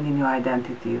finding your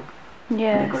identity.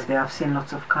 Because they have seen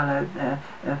lots of colored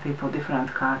people,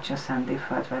 different cultures, and they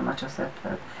felt very much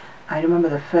accepted. I remember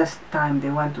the first time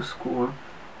they went to school,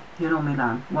 you know,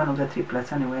 Milan, one of the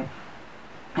triplets anyway,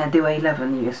 and they were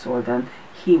 11 years old, and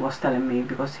he was telling me,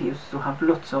 because he used to have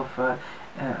lots of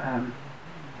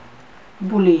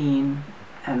bullying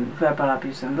and verbal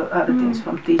abuse and other things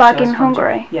from teachers. Back in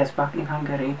Hungary? Yes, back in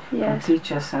Hungary, from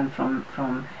teachers and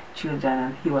from children,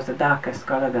 and he was the darkest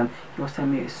colored, and he was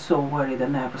telling me, so worried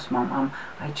and nervous, Mom,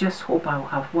 I just hope I'll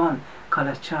have one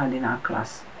colored child in our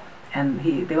class. And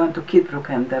they went to Kidbrook,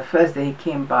 and the first day he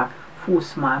came back, full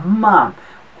smile, Mom,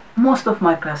 most of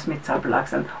my classmates are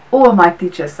blacks and all my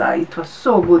teachers are. It was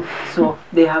so good. So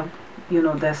they have, you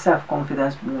know, their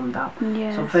self-confidence boomed up.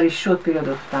 So very short period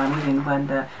of time, even when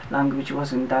the language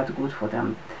wasn't that good for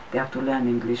them, they have to learn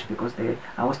English, because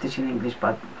I was teaching English,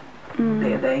 but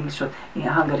the English, in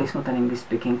Hungary is not an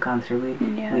English-speaking country.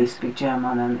 We speak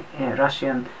German and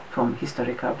Russian from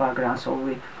historical background,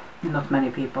 so not many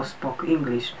people spoke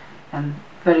English. And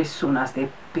very soon as they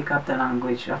pick up the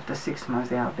language, after 6 months,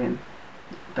 they have been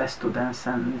best students,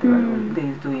 and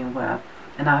they're doing well.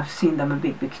 And I've seen them a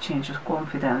big change of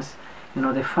confidence. You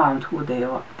know, they found who they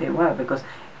were, because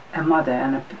a mother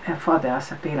and a father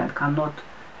as a parent cannot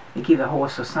give a whole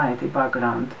society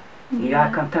background. Yeah. I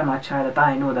can tell my child that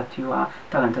I know that you are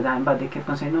talented, but they kept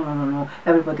on saying, no, no, no, no.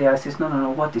 Everybody else says, no, no,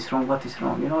 no, what is wrong, what is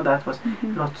wrong? You know, that was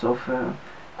lots of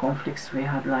conflicts we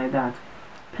had like that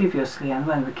previously, and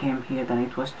when we came here, then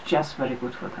it was just very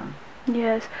good for them.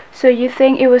 Yes. So you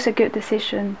think it was a good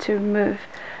decision to move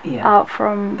out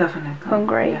from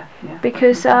Hungary? Yeah,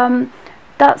 because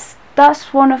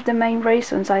that's one of the main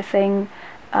reasons I think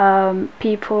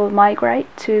people migrate,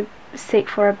 to seek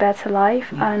for a better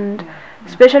life, and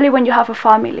especially when you have a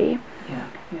family,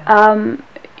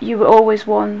 you will always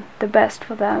want the best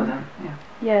for them.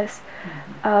 Yes.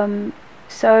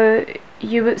 So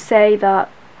you would say that,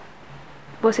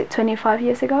 was it 25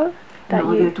 years ago? That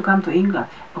no, to come to England.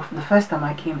 The first time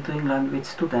I came to England with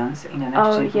students in an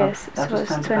exchange, that was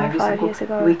 25 years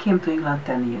ago. We came to England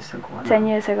 10 years ago. 10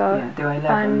 years ago. Yeah, they were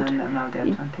 11 and now they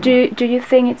are 20. Do you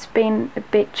think it's been a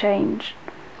big change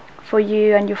for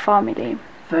you and your family?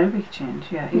 Very big change.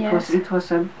 Yeah, it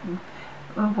was a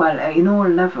well, in all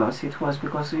levels it was,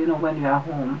 because you know, when you are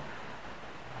home,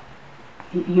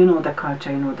 you know the culture,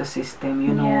 you know the system,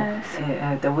 you know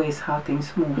the ways how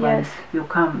things move. When you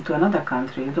come to another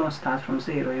country, you don't start from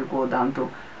zero, you go down to,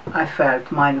 I felt,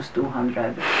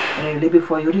 -200. Really,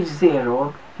 before you reach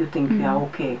zero, you think you are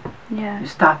okay. You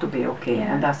start to be okay,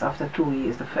 and that's after 2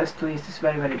 years. The first 2 years is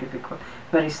very, very difficult,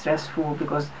 very stressful,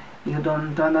 because you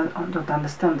don't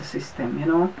understand the system, you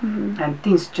know, and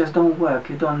things just don't work.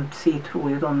 You don't see through,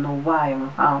 you don't know why or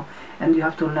how, and you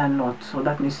have to learn a lot. So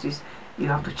that means you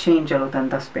have to change a lot,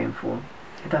 and that's painful.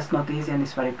 That's not easy, and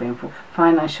it's very painful.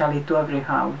 Financially, to every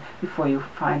how, before you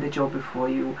find a job, before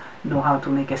you know how to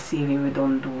make a CV, we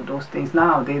don't do those things.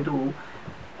 Now they do,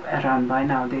 around by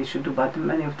now they should do, but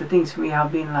many of the things we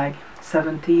have been like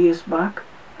 70 years back,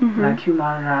 like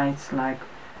human rights, like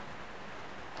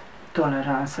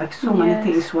tolerance, like so many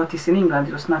things. What is in England,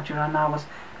 it was natural, and I was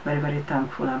very, very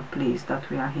thankful and pleased that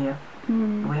we are here.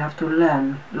 We have to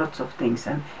learn lots of things,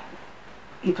 and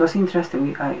it was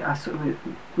interesting.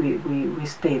 We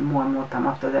stayed more and more time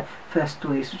after the first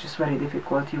 2 years, which is very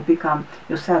difficult. You become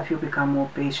yourself, you become more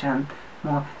patient,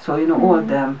 more. So you know, all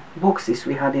the boxes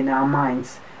we had in our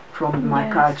minds from my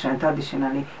culture and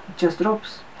traditionally, it just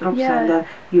drops, and then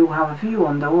you have a view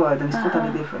on the world, and it's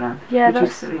totally different. Which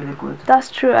is really good.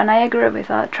 That's true, and I agree with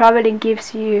that. Traveling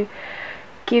gives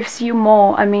you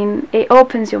more. I mean, it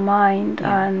opens your mind,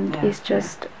 and it's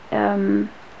just.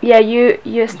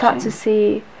 You start to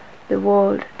see the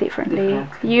world differently.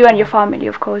 You and your family,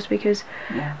 of course, because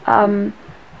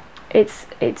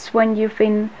it's when you've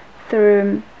been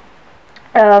through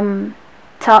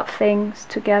tough things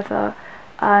together,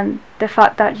 and the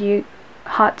fact that you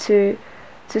had to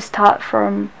start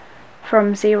from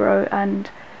zero and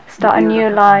start a new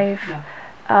life.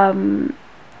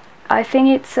 I think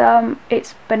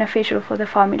it's beneficial for the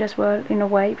family as well, in a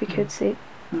way, because it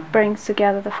brings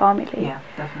together the family. Yeah,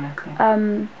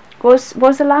 definitely.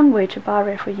 Was the language a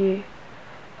barrier for you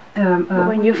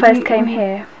when you first came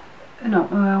here? No,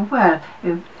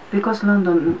 because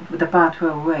London, the part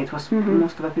where we were, it was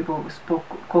most of the people spoke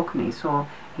Cockney, so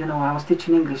you know, I was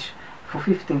teaching English for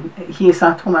 15 years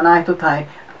at home, and I thought I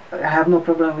have no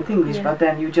problem with English, but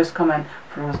then you just come and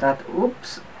froze that,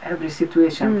 oops, every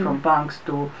situation, from banks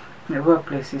to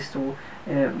workplaces to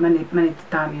many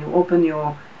times you open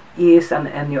your ears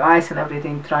and your eyes and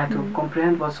everything, try to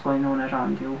comprehend what's going on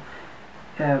around you.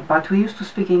 But we used to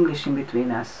speak English in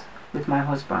between us with my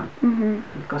husband,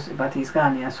 but he's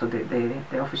Ghanaian, so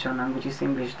the official language is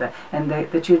English there. And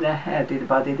the children had it,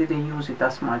 but they didn't use it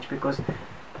as much because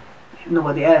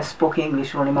nobody else spoke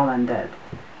English, only mom and dad.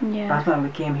 But when we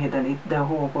came here, then the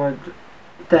whole world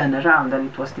turned around and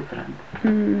it was different.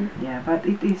 Yeah, but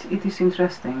it is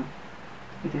interesting.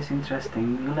 It is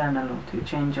interesting. You learn a lot, you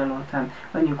change a lot, and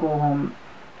when you go home,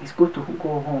 it's good to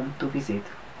go home to visit.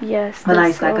 Yes, but that's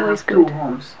it's like I have good. 2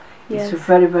 homes. It's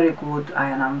very, very good,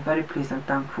 and I'm very pleased and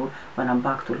thankful when I'm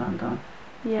back to London.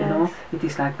 You know, it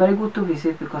is like very good to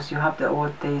visit because you have the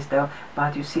old days there,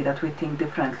 but you see that we think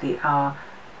differently.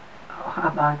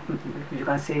 About, you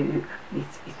can say, it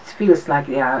feels like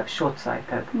they are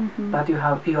short-sighted, but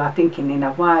you are thinking in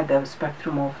a wider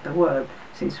spectrum of the world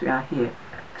since we are here.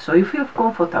 So you feel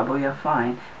comfortable, you're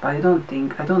fine, but I don't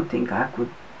think I could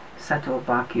settle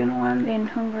back, you know, and in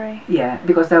Hungary. Yeah,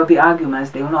 because there will be arguments.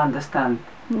 They will not understand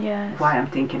why I'm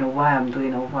thinking or why I'm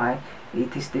doing or why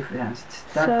it is different. It's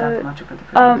that much of a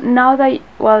difference. Now that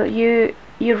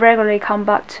you regularly come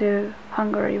back to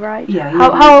Hungary, right? Yeah.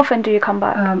 How often do you come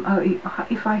back?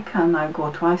 If I can, I go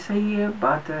twice a year,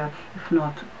 but if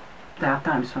not, there are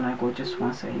times when I go just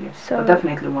once a year. So but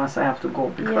definitely once I have to go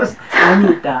because I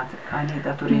need that. I need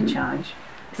that to recharge.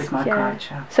 with my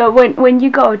culture. So when you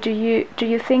go, do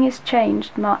you think it's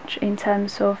changed much in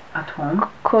terms of at home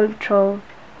cultural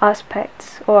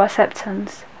aspects or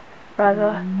acceptance,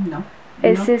 rather? No.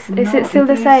 Is it still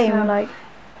the same? Like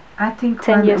I think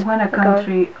 10 years when a ago?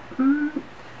 country,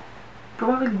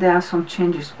 probably there are some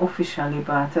changes officially,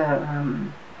 but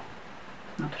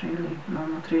not really. No,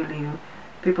 not really.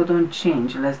 People don't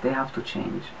change unless they have to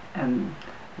change, and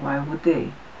why would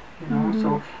they? You know.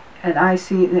 So, and I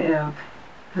see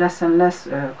less and less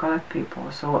colored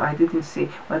people. So I didn't see.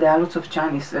 Well, there are lots of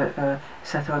Chinese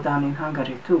settled down in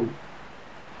Hungary too.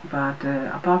 But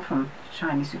apart from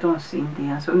Chinese, you don't see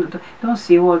Indians. So you don't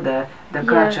see all the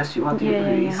cultures you want.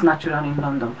 It's natural in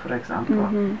London, for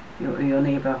example. Your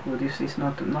neighborhood is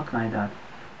not like that.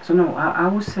 So no, I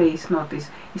would say it's not. It's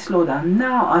slowed down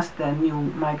now as the new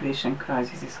migration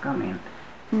crisis is coming.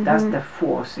 That's the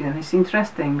force, and it's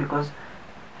interesting because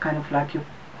kind of like you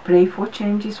pray for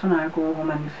changes when I go home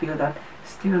and you feel that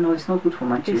still no, it's not good for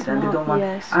my children. They don't want.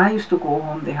 I used to go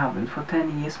home. They haven't for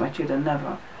 10 years. My children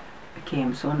never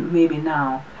came. So maybe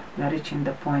now we are reaching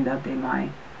the point that they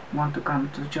might want to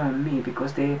come to join me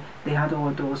because they had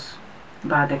all those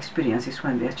bad experiences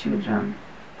when they're children.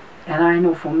 And I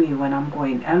know for me, when I'm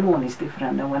going alone, it's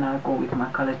different than when I go with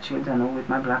my colored children or with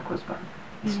my black husband.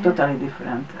 It's totally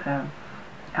different.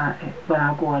 When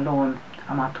I go alone,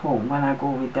 I'm at home. When I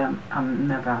go with them, I'm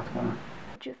never at home.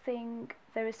 Do you think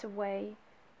there is a way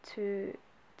to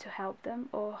help them,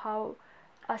 or how,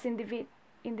 as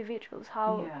individuals,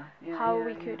 how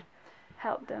we could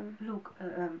help them? Look,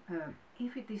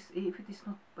 if it is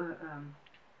not.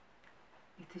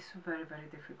 It is very, very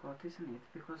difficult, isn't it?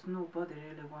 Because nobody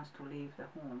really wants to leave the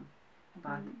home.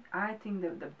 But I think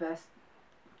that the best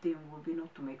thing would be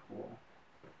not to make war.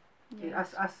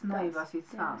 As naive as it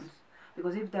sounds.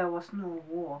 Because if there was no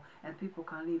war and people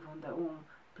can live on their own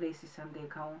places and they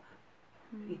can,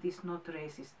 it is not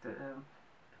racist.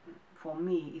 For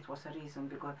me, it was a reason,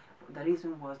 because the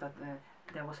reason was that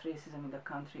there was racism in the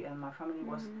country and my family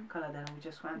was colored and we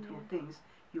just went through things.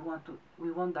 We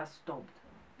want that stopped.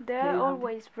 There are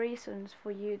always reasons for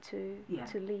you to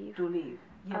leave.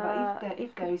 Yeah, but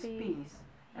if there is peace,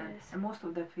 and most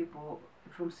of the people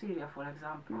from Syria, for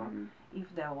example, if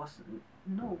there was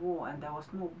no war and there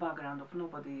was no background of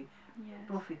nobody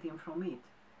profiting from it,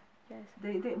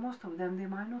 they most of them, they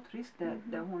might not risk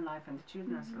their own life and the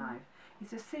children's life.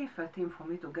 It's a safer thing for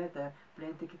me to get a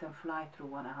plane ticket and fly through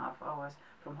 1.5 hours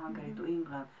from Hungary to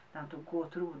England than to go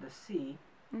through the sea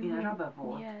in a rubber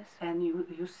boat, and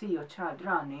you see your child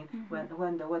running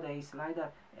when the weather is like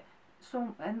that.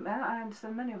 So, and I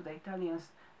understand many of the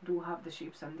Italians do have the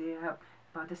ships and they have,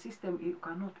 but the system, you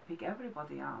cannot pick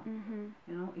everybody out. You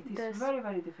know, it is very,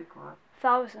 very difficult.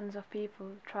 Thousands of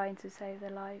people trying to save their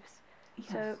lives.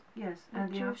 Yes,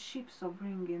 and you have ships of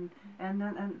bringing, and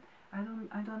I don't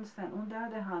understand. On the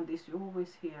other hand, this you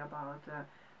always hear about,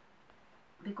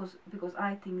 because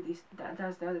I think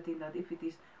that's the other thing, that if it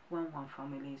is one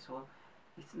family, so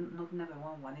it's not never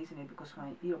one, isn't it? Because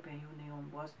when European Union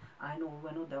was, I know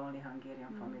we're not the only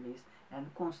Hungarian families,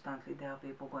 and constantly there are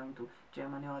people going to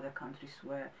Germany or other countries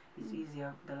where it's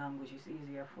easier, the language is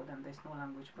easier for them, there's no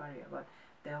language barrier, but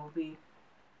there will be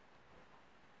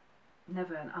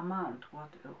never an amount of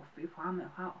people.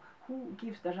 Who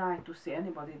gives the right to say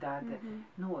anybody that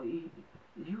no, you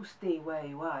stay where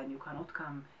you are and you cannot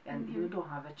come and you don't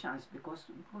have a chance because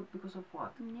of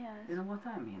what? You know what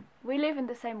I mean? We live in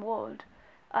the same world,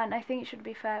 and I think it should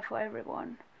be fair for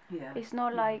everyone. It's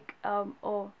not like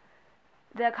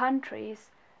they're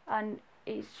countries, and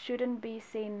it shouldn't be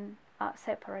seen as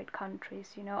separate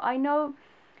countries. You know, I know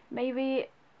maybe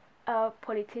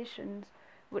politicians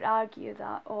would argue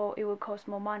that, or it would cost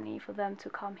more money for them to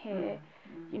come here,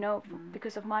 you know,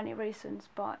 because of money reasons.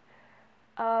 But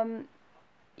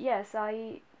yes,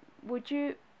 would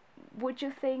you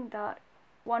think that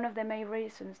one of the main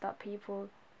reasons that people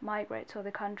migrate to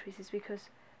other countries is because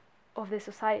of the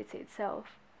society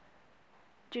itself?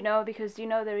 Do you know, because you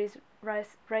know there is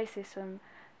racism,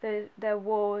 there are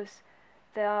wars,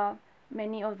 there are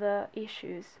many other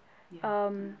issues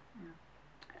that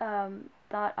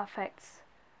affects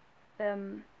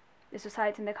the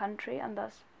society in the country, and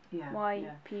that's why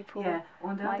people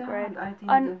migrate.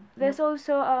 And there's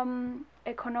also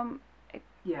economical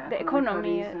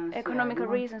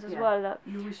reasons as well. That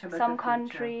some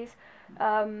countries,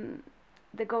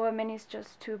 the government is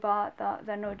just too bad that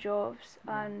there are no jobs,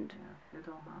 and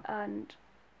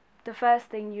the first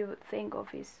thing you would think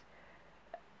of is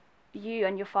you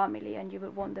and your family, and you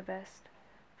would want the best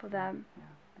for them.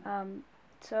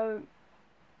 So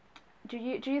do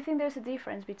you think there's a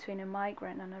difference between a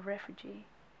migrant and a refugee?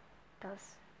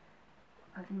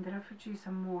 I think the refugee is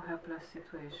a more helpless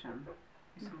situation.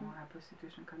 It's a more helpless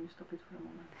situation. Can you stop it for a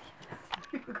moment?